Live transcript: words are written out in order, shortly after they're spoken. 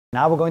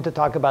Now we're going to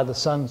talk about the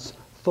sun's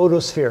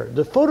photosphere.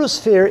 The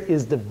photosphere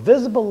is the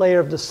visible layer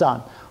of the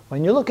sun.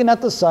 When you're looking at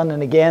the sun,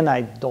 and again,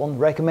 I don't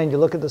recommend you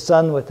look at the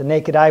sun with the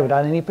naked eye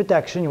without any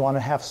protection. You want to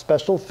have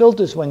special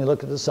filters when you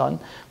look at the sun.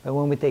 But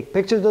when we take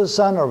pictures of the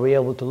sun, or we're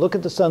able to look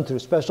at the sun through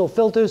special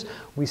filters,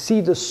 we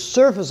see the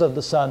surface of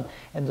the sun.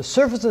 And the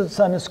surface of the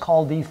sun is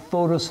called the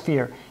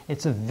photosphere.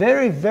 It's a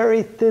very,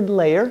 very thin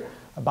layer,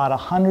 about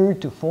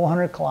 100 to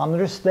 400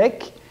 kilometers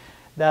thick,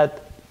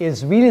 that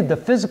is really the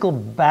physical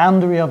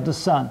boundary of the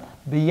sun.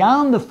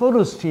 Beyond the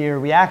photosphere,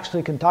 we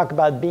actually can talk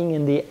about being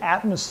in the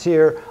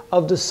atmosphere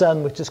of the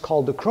sun, which is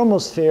called the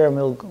chromosphere, and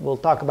we'll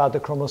talk about the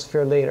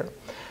chromosphere later.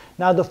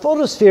 Now the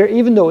photosphere,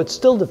 even though it's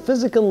still the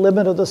physical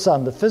limit of the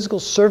sun, the physical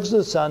surface of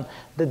the sun,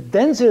 the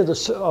density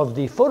of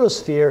the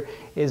photosphere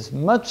is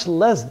much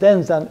less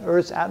dense than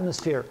Earth's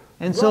atmosphere.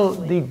 And so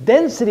the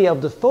density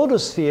of the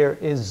photosphere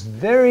is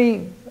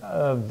very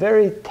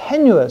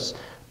tenuous.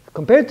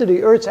 Compared to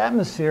the Earth's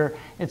atmosphere,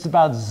 it's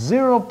about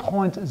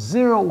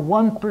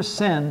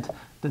 0.01%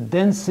 the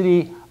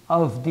density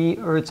of the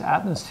Earth's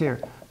atmosphere.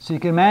 So you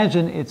can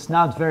imagine it's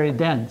not very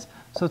dense.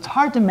 So it's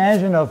hard to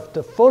imagine of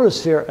the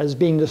photosphere as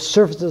being the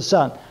surface of the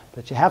sun.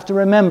 But you have to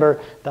remember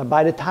that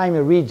by the time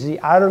you reach the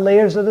outer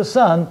layers of the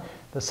sun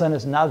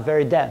is not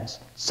very dense.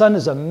 The sun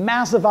is a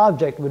massive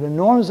object with an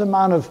enormous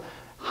amount of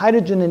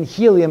hydrogen and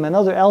helium and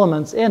other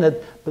elements in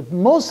it, but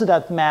most of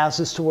that mass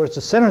is towards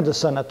the center of the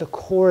sun, at the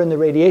core in the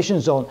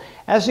radiation zone.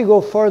 As you go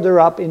further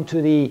up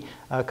into the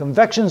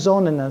convection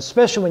zone, and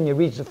especially when you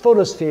reach the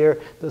photosphere,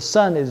 the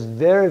sun is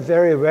very,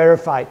 very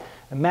rarefied.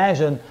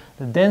 Imagine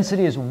the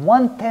density is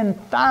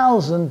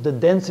 1/10,000 the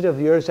density of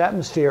the Earth's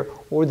atmosphere,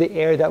 or the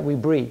air that we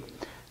breathe.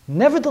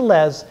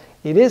 Nevertheless,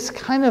 it is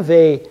kind of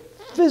a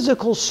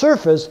physical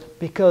surface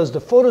because the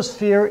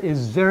photosphere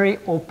is very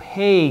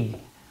opaque.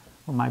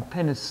 Well, my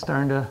pen is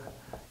starting to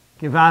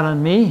give out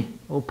on me.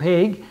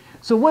 Opaque.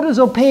 So what does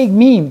opaque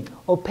mean?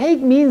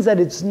 Opaque means that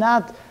it's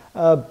not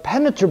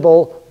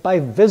penetrable by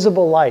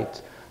visible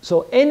light.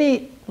 So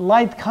any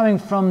light coming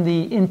from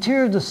the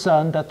interior of the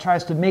sun that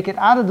tries to make it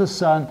out of the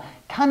sun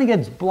kind of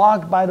gets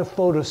blocked by the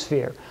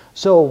photosphere.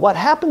 So what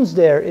happens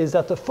there is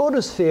that the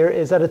photosphere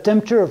is at a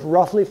temperature of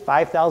roughly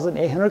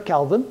 5,800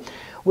 Kelvin,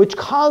 which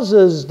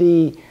causes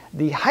the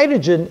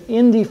hydrogen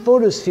in the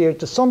photosphere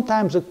to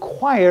sometimes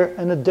acquire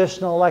an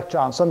additional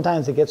electron.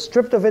 Sometimes it gets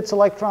stripped of its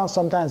electron,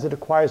 sometimes it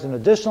acquires an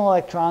additional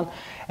electron.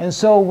 And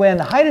so when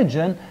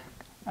hydrogen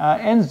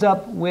ends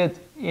up with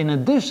an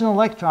additional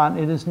electron,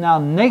 it is now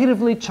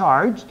negatively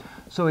charged.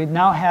 So it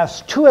now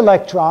has 2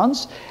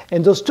 electrons,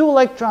 and those 2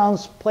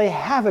 electrons play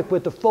havoc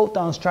with the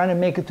photons trying to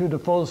make it through the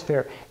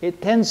photosphere.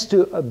 It tends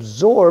to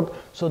absorb,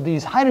 so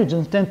these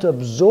hydrogens tend to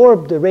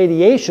absorb the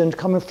radiation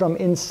coming from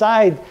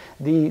inside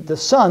the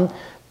sun,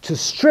 to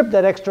strip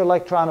that extra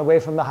electron away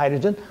from the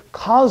hydrogen,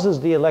 causes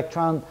the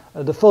electron,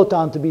 the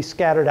photon to be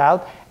scattered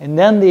out, and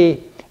then the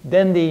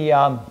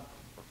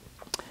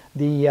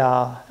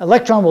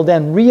electron will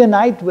then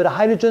reunite with a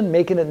hydrogen,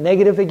 making it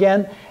negative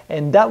again,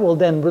 and that will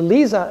then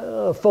release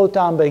a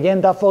photon, but again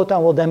that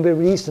photon will then be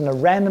released in a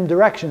random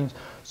direction.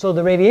 So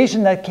the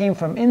radiation that came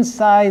from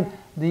inside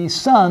the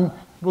sun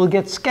will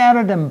get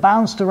scattered and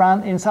bounced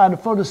around inside the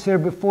photosphere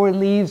before it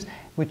leaves,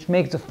 which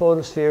makes the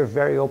photosphere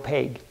very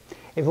opaque.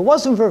 If it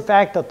wasn't for the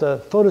fact that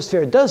the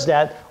photosphere does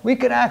that, we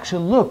could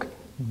actually look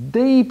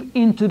deep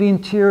into the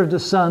interior of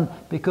the sun,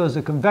 because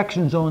the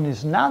convection zone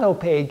is not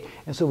opaque,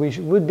 and so we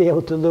would be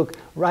able to look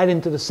right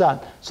into the sun.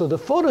 So the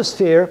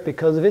photosphere,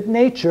 because of its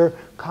nature,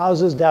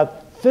 causes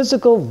that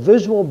physical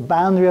visual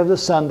boundary of the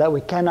sun that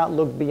we cannot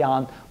look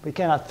beyond. We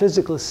cannot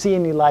physically see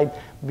any light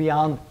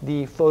beyond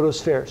the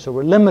photosphere. So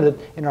we're limited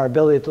in our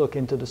ability to look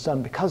into the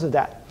sun because of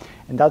that.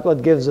 And that's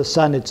what gives the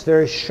sun its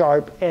very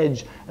sharp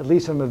edge, at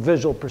least from a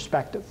visual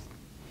perspective.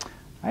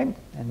 Right?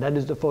 And that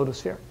is the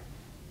photosphere.